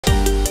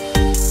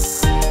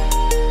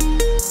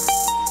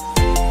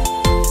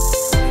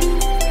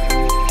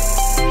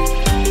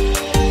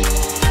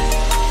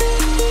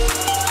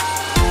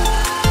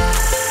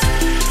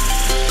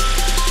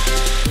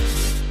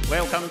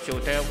to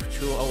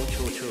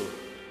DELF2022.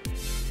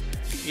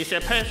 It's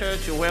a pleasure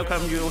to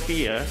welcome you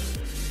here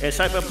at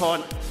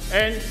Cyberport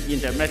and in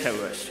the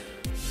Metaverse.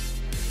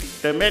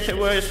 The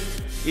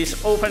Metaverse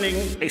is opening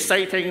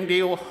exciting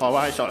new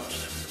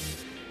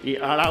horizons. It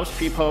allows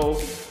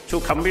people to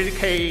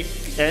communicate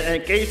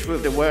and engage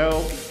with the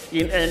world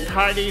in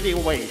entirely new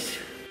ways.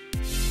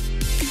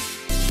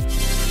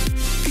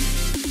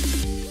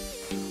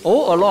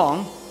 All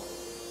along,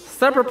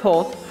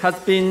 Cyberport has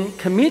been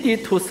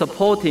committed to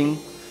supporting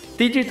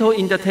digital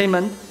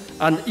entertainment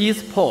and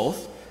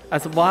esports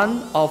as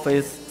one of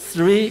its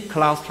 3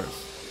 clusters.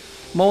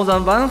 More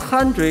than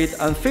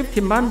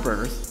 150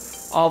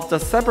 members of the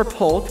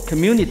Cyberport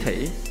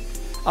community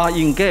are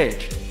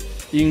engaged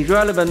in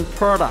relevant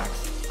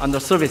products and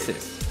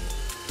services.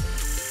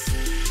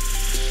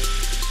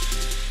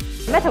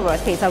 Metaverse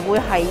其實會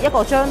係一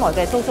個將來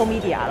嘅 social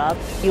media 啦。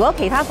如果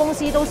其他公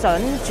司都想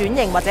轉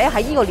型或者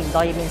喺呢個年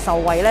代入面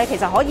受惠咧，其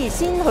實可以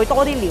先去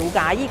多啲了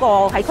解呢個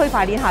喺區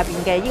塊鏈下邊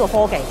嘅呢個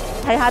科技，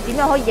睇下點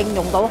樣可以應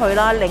用到佢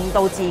啦，令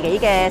到自己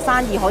嘅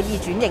生意可以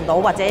轉型到，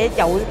或者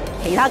有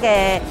其他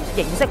嘅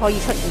形式可以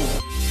出現。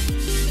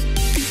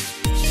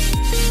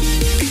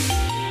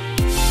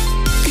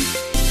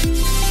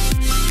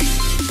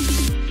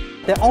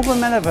The open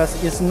metaverse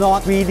is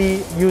not really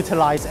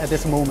utilized at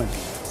this moment.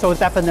 So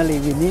definitely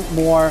we need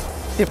more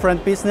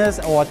different business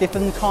or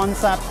different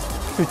concepts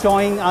to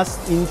join us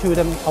into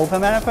the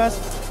open metaverse.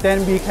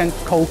 Then we can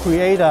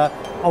co-create an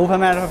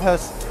open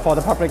metaverse for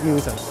the public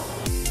users.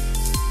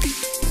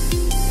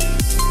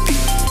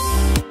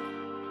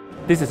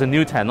 This is a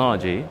new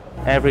technology.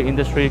 Every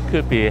industry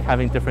could be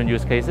having different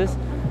use cases.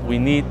 We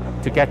need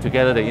to get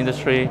together the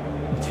industry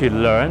to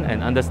learn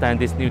and understand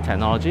this new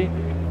technology.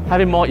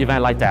 Having more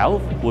events like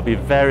DELF would be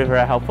very,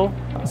 very helpful.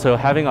 So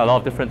having a lot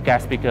of different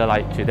guest speakers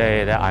like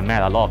today, that I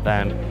met a lot of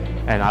them,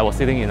 and I was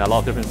sitting in a lot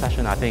of different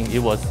sessions, I think it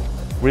was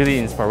really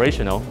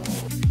inspirational.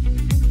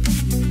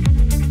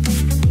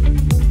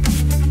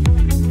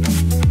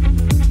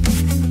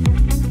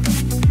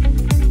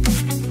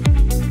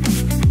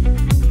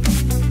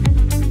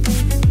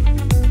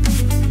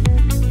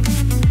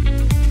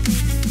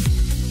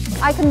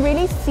 I can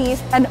really see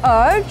an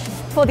urge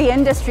for the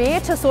industry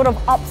to sort of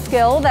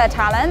upskill their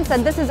talents,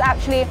 and this is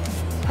actually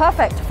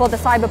perfect for the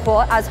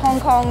Cyberport as Hong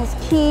Kong's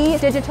key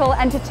digital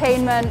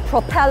entertainment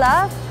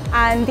propeller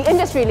and the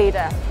industry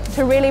leader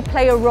to really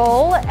play a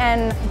role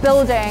in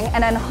building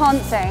and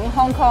enhancing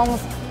Hong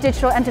Kong's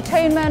digital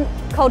entertainment,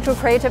 cultural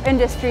creative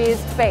industries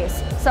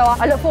space. So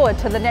I look forward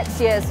to the next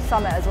year's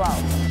summit as well.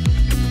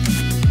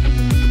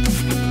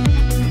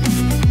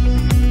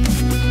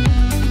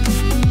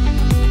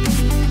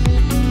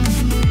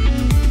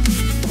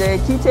 The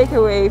key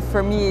takeaway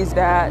for me is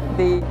that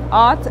the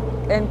art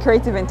and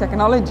creative and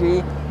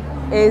technology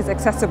is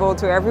accessible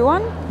to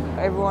everyone.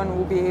 Everyone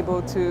will be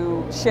able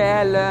to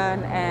share,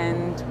 learn,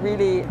 and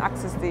really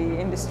access the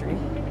industry.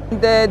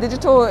 The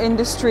digital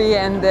industry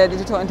and the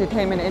digital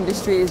entertainment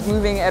industry is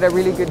moving at a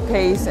really good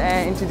pace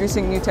and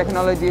introducing new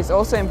technologies,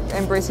 also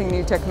embracing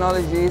new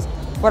technologies.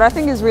 What I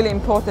think is really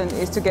important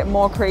is to get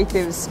more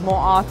creatives, more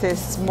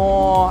artists,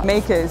 more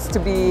makers to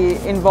be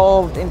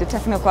involved in the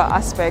technical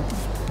aspect,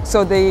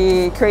 so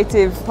the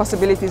creative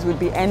possibilities would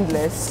be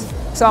endless.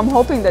 So I'm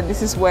hoping that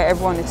this is where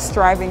everyone is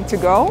striving to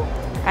go,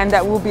 and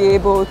that we'll be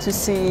able to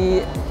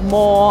see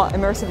more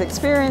immersive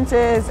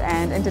experiences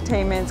and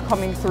entertainment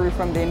coming through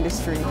from the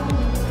industry.